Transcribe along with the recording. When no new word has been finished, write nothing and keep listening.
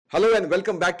Hello and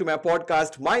welcome back to my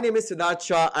podcast. My name is Siddharth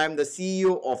Shah. I am the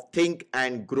CEO of Think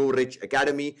and Grow Rich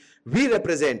Academy. We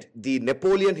represent the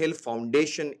Napoleon Hill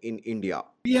Foundation in India.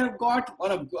 We have got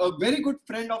a very good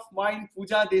friend of mine,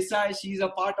 Pooja Desai. She's a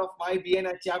part of my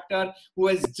BNI chapter who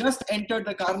has just entered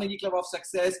the Carnegie Club of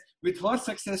Success with her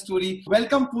success story.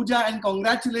 Welcome, Pooja, and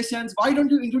congratulations. Why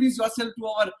don't you introduce yourself to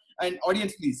our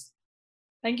audience, please?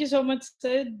 Thank you so much,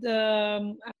 Sid.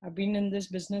 I've been in this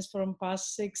business from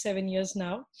past 6-7 years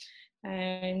now.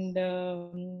 And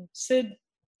Sid,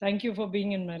 thank you for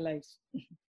being in my life.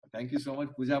 Thank you so much,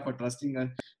 Pooja, for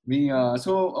trusting me.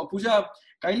 Pooja,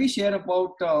 kindly share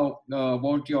about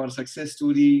your success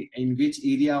story. In which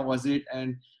area was it?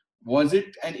 And was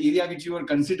it an area which you were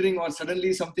considering, or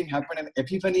suddenly something happened, an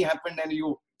epiphany happened, and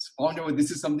you found out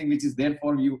this is something which is there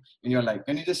for you in your life?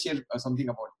 Can you just share something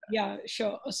about that? Yeah,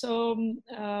 sure. So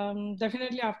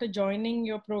definitely after joining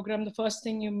your program, the first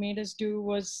thing you made us do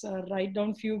was write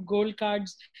down few goal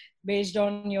cards based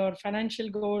on your financial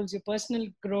goals, your personal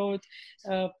growth,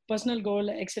 personal goal,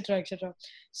 etc., etc.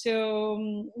 So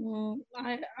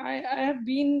I have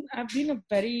been a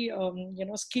very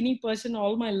skinny person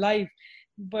all my life.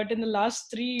 But in the last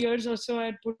 3 years or so, I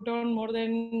had put on more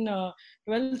than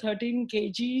 12-13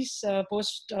 kgs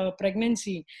post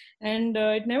pregnancy, and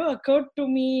it never occurred to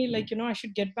me I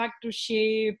should get back to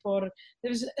shape, or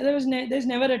there's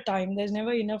never a time, there's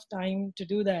never enough time to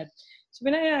do that. So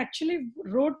when I actually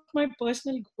wrote my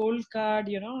personal goal card,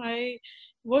 I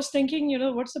was thinking,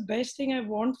 what's the best thing I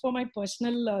want for my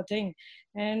personal thing.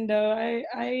 And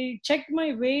I checked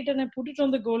my weight and I put it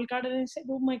on the goal card, and I said,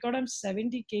 oh my God, I'm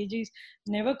 70 kgs,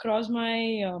 never crossed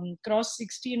my cross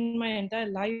 60 in my entire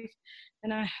life,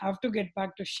 and I have to get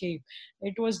back to shape.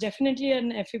 It was definitely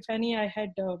an epiphany. I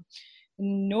had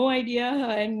no idea,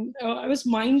 and I was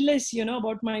mindless,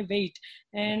 about my weight,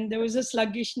 and there was a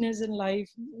sluggishness in life,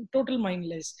 total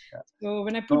mindless. Yeah. So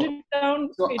when I put it down,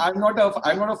 I'm not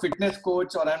a fitness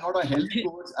coach, or I'm not a health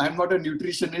coach. I'm not a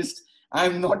nutritionist.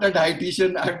 I'm not a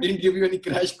dietitian. I didn't give you any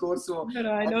crash course. So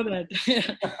no, I know that.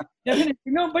 Definitely,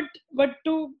 but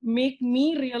to make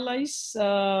me realize,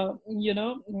 I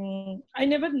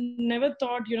never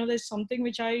thought, there's something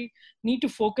which I need to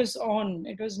focus on.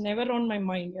 It was never on my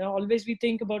mind. Always we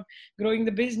think about growing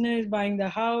the business, buying the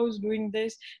house, doing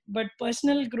this, but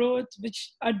personal growth,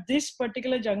 which at this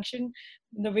particular junction,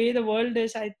 the way the world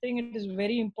is, I think it is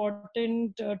very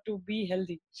important to be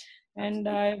healthy. And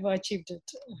I've achieved it.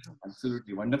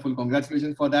 Absolutely wonderful.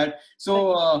 Congratulations for that.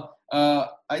 So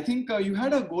I think you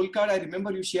had a goal card. I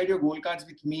remember you shared your goal cards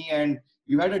with me, and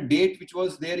you had a date which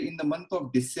was there in the month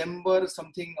of December,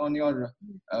 something on your...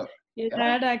 Yes, I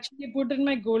had actually put in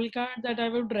my goal card that I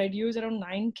would reduce around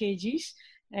 9 kgs.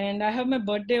 And I have my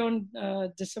birthday on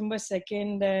December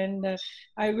 2nd, and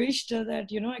I wished that,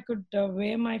 I could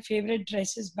wear my favorite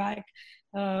dresses back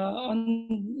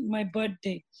on my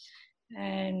birthday.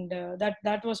 And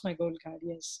that was my goal card.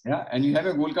 Yes. Yeah. And you have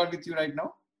a goal card with you right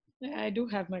now? I do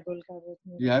have my goal card with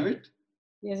me. You have it?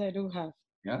 Yes, I do have.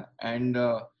 Yeah. And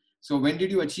so when did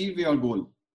you achieve your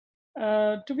goal?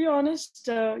 To be honest,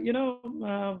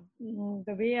 the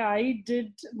way I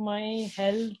did my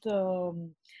health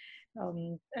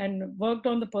and worked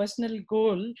on the personal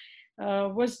goal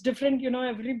was different.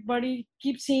 Everybody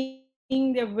keeps seeing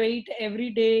their weight every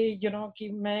day, कि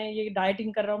मैं ये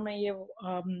dieting कर रहा हूँ, मैं ये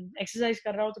exercise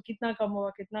कर रहा हूँ, तो कितना कम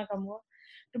हुआ.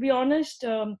 To be honest,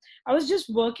 I was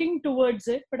just working towards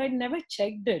it, but I never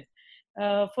checked it.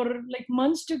 For like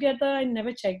months together, I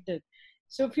never checked it.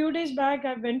 So a few days back,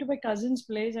 I went to my cousin's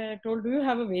place. I told, do you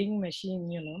have a weighing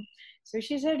machine, So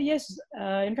she said, yes.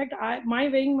 In fact, my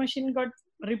weighing machine got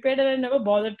repaired, and I never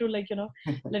bothered to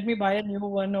let me buy a new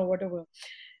one or whatever.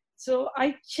 So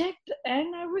I checked,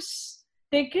 and I was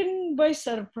taken by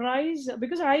surprise,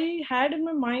 because I had in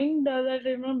my mind that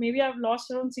maybe I've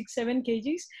lost around 6-7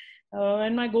 kgs,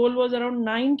 and my goal was around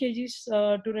 9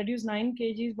 kgs, to reduce 9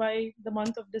 kgs by the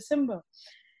month of December.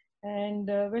 And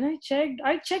when I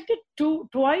checked it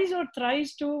twice or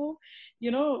thrice to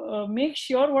make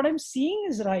sure what I'm seeing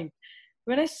is right.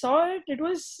 When I saw it, it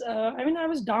was I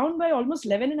was down by almost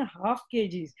 11.5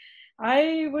 kgs.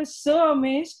 I was so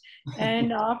amazed.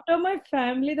 And after my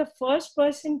family, the first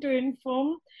person to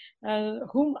inform,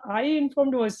 whom I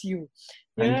informed, was you.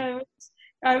 Yeah,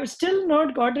 I was still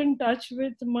not got in touch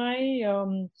with my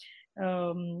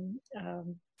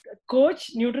coach,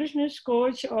 nutritionist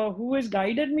coach, who has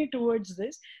guided me towards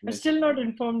this. I've still not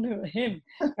informed him.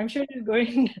 I'm sure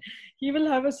he will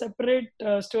have a separate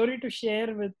story to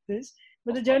share with this.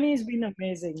 But the journey has been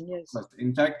amazing, yes.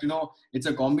 In fact, it's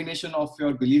a combination of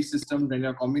your belief systems and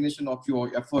a combination of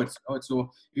your efforts.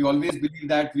 So we always believe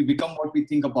that we become what we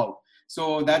think about.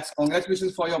 So that's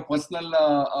congratulations for your personal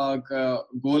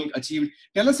goal achieved.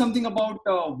 Tell us something about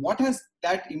what has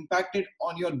that impacted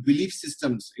on your belief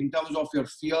systems in terms of your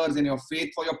fears and your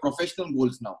faith for your professional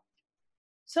goals now.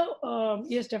 So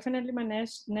yes, definitely my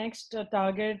next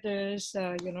target is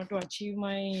to achieve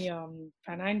my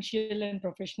financial and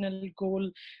professional goal.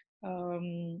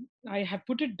 I have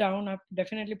put it down. I've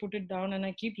definitely put it down, and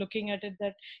I keep looking at it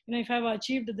that if I've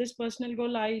achieved this personal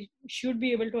goal, I should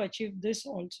be able to achieve this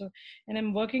also, and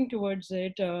I'm working towards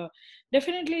it.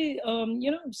 Definitely,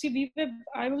 see,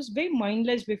 I was very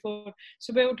mindless before.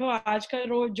 सुबह उठो आज का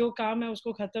जो काम है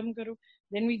उसको खत्म करो.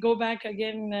 Then we go back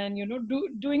again and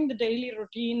doing the daily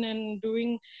routine and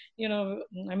doing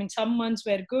I mean, some months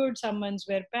were good, some months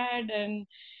were bad, and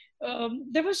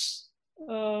there was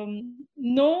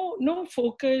no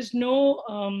focus, no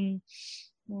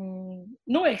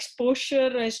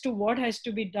exposure as to what has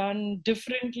to be done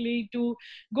differently to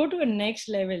go to a next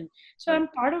level. So I'm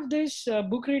part of this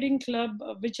book reading club,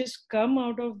 which has come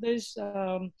out of this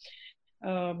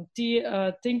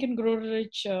Think and Grow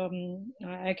Rich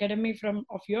Academy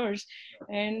of yours.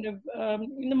 And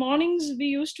in the mornings we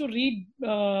used to read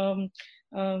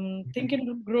Think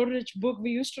and Grow Rich book.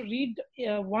 We used to read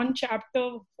one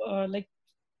chapter like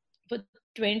for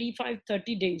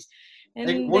 25-30 days.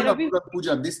 And hold up,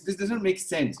 Pooja, this doesn't make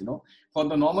sense, for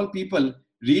the normal people.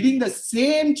 Reading the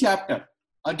same chapter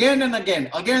again and again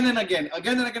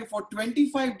for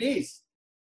 25 days.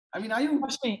 I mean,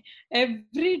 trust me,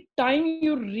 every time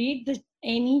you read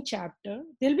any chapter,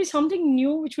 there'll be something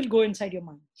new which will go inside your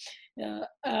mind.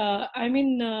 I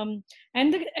mean,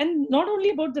 and not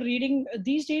only about the reading.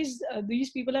 These days,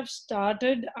 these people have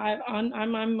started. I'm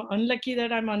unlucky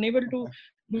that I'm unable to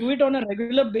do it on a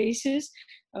regular basis.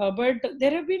 But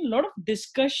there have been a lot of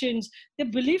discussions. Their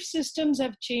belief systems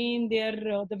have changed.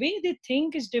 The way they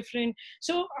think is different.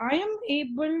 So I am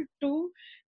able to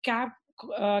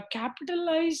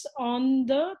capitalize on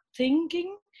the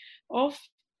thinking of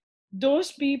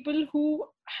those people who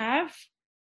have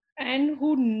and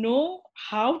who know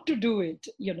how to do it,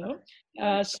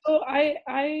 so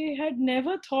I had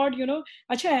never thought,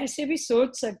 acha aise bhi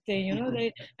soch sakte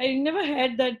hain, I never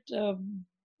had that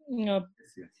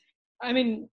I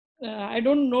mean, I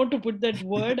don't know to put that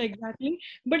word exactly,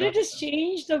 but it has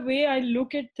changed the way I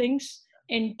look at things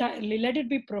entirely. Let it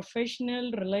be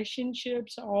professional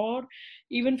relationships, or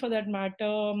even for that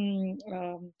matter,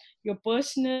 your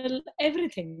personal,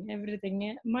 everything.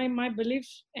 Yeah. My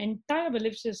entire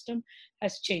belief system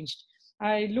has changed.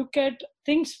 I look at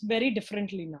things very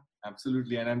differently now.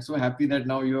 Absolutely, and I'm so happy that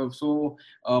now you are so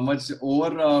much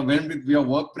overwhelmed with your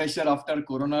work pressure after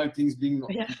Corona, things being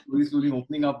slowly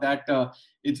opening up. That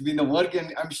it's been the work,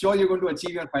 and I'm sure you're going to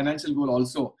achieve your financial goal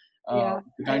also. I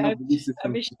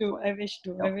wish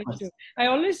to. I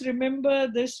always remember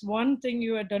this one thing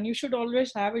you had done. You should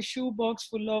always have a shoebox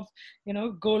full of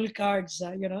goal cards.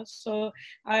 So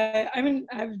I mean,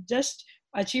 I've just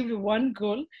achieved one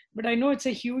goal, but I know it's a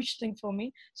huge thing for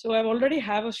me. So I already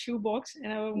have a shoebox,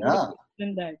 and I'm going to put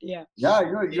in that.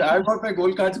 I've got my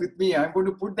goal cards with me. I'm going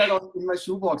to put that in my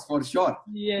shoebox for sure.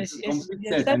 Yes.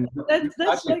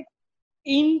 That's like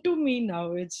into me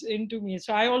now. It's into me.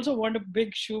 So I also want a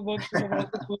big shoebox full of all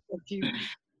the goals achieved.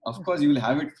 Of course, you will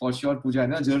have it for sure, Pooja.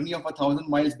 And a journey of 1,000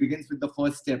 miles begins with the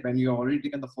first step, and you have already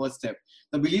taken the first step.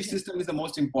 The belief system is the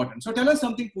most important. So tell us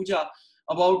something, Pooja,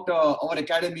 about our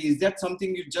academy. Is that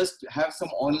something you just have some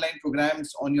online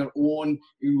programs on your own?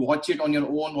 You watch it on your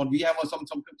own, or we have some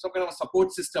kind of a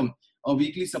support system, a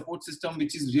weekly support system,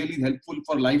 which is really helpful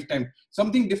for lifetime.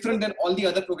 Something different than all the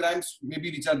other programs, maybe,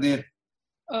 which are there.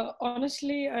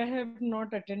 Honestly, I have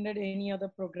not attended any other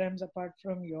programs apart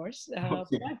from yours.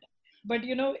 Okay. But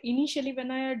initially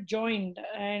when I had joined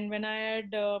and when I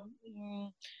had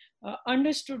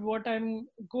understood what I'm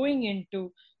going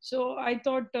into, so I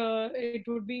thought it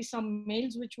would be some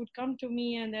mails which would come to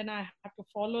me, and then I have to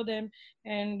follow them.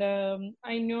 And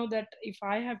I know that if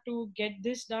I have to get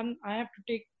this done, I have to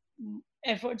take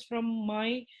efforts from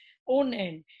my own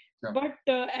end. Yeah. But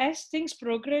as things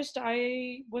progressed,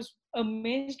 I was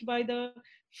amazed by the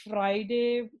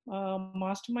Friday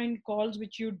mastermind calls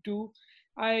which you do.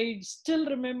 I still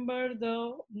remember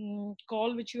the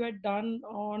call which you had done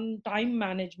on time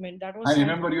management. That was. I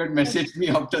remember you had messaged me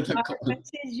after the call.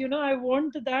 Message, I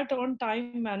want that on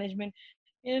time management,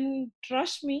 and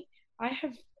trust me, I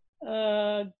have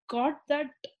got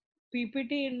that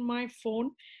PPT in my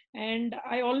phone, and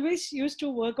I always used to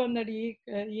work on that.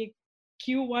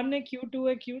 Q1, Q2,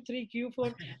 Q3,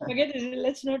 Q4. Forget it.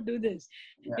 Let's not do this.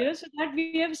 So that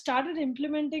we have started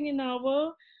implementing in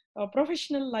our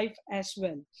professional life as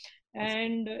well.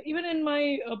 And even in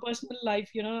my personal life,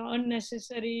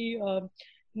 unnecessary,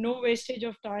 no wastage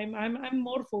of time. I'm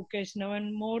more focused now,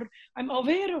 and more I'm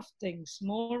aware of things.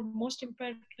 Most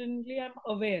importantly, I'm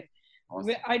aware.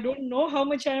 Awesome. I don't know how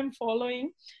much I am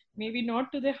following, maybe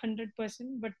not to the 100%,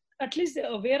 but at least the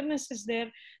awareness is there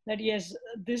that yes,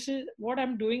 this is what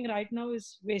I'm doing right now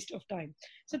is waste of time.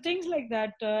 So things like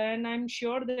that, and I'm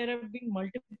sure there have been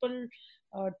multiple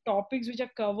topics which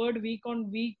are covered week on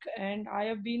week, and I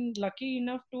have been lucky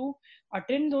enough to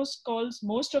attend those calls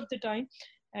most of the time,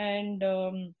 and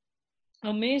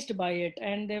amazed by it.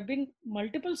 And there have been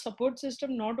multiple support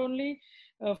system, not only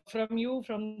from you,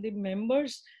 from the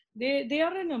members. They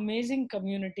are an amazing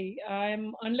community.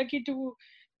 I'm unlucky to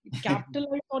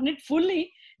capitalize on it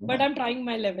fully, but Yeah. I'm trying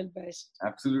my level best.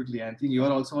 Absolutely. I think you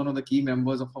are also one of the key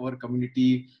members of our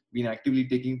community, been actively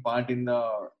taking part in the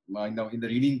in the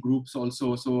reading groups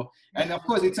also. So, and of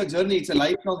course, it's a journey. It's a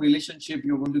lifelong relationship.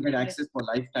 You're going to get Yes. access for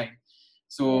lifetime.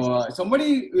 So, Yes.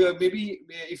 somebody maybe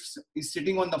if is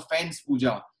sitting on the fence,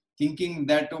 Pooja, thinking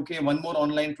that okay, one more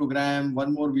online program,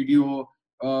 one more video.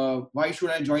 Why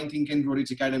should I join Think and Grow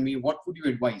Rich Academy? What would you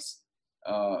advise?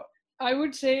 Uh, I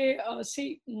would say,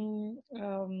 see,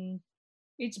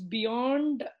 it's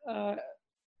beyond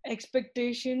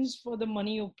expectations for the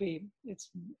money you pay.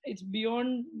 It's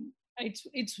beyond.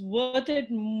 It's worth it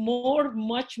more,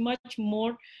 much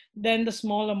more than the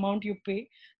small amount you pay.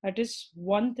 That is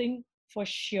one thing for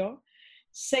sure.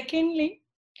 Secondly,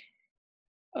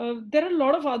 there are a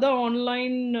lot of other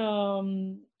online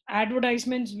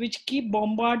advertisements which keep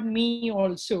bombard me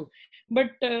also.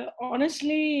 But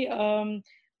honestly,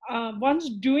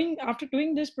 after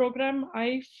doing this program,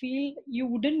 I feel you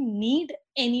wouldn't need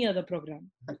any other program.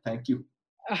 Thank you.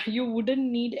 You wouldn't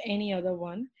need any other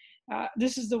one.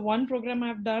 This is the one program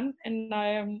I've done, and I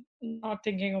am not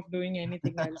thinking of doing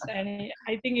anything else. And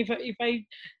I think if I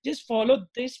just follow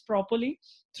this properly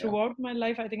Yeah. throughout my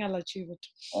life, I think I'll achieve it.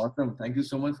 Awesome. Thank you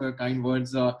so much for your kind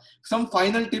words. Some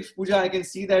final tips, Pooja. I can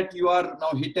see that you are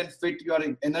now hit and fit. You are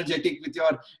energetic with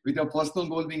your personal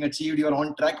goal being achieved. You are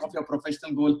on track of your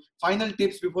professional goal. Final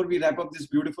tips before we wrap up this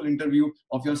beautiful interview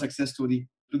of your success story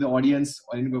to the audience.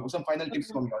 Or some final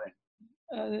tips from your end.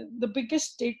 The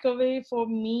biggest takeaway for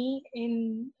me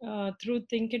in through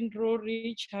Think and Grow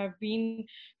Reach have been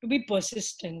to be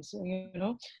persistent. So,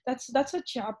 that's a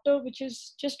chapter which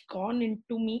has just gone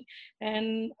into me,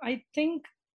 and I think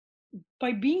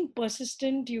by being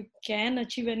persistent you can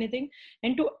achieve anything.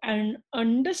 And to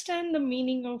understand the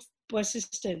meaning of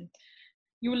persistent,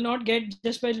 you will not get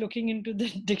just by looking into the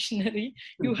dictionary.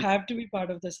 You have to be part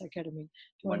of this academy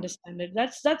to Wonderful. understand it.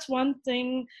 That's one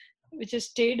thing which has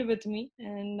stayed with me,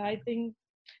 and I think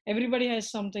everybody has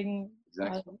something,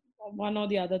 Exactly. one or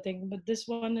the other thing, but this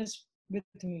one is with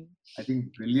me. I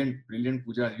think brilliant,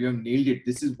 Pooja. You have nailed it.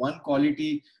 This is one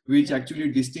quality which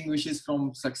actually distinguishes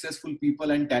from successful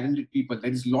people and talented people. There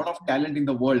is a lot of talent in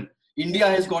the world. India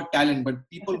has got talent, but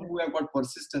people who have got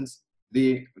persistence,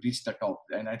 they reach the top.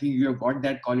 And I think you have got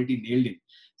that quality nailed in.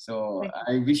 So Thank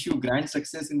I wish you grand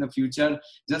success in the future.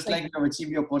 Just like you have achieved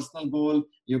your personal goal,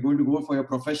 you're going to go for your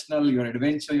professional, your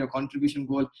adventure, your contribution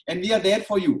goal. And we are there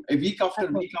for you. A week after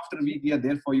week after week, we are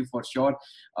there for you for sure.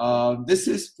 This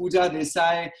is Pooja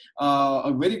Desai,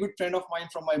 a very good friend of mine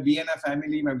from my BNF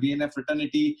family, my BNF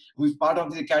fraternity, who is part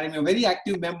of the academy, a very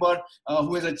active member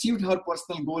who has achieved her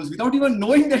personal goals without even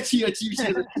knowing that she has achieved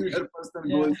her personal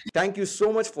goals. Thank you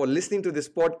so much for listening to this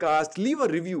podcast. Leave a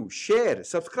review, share,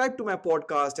 subscribe to my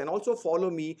podcast, and also follow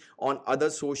me on other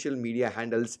social media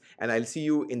handles. And I'll see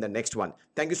you in the next one.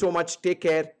 Thank you so much. Take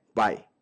care. Bye.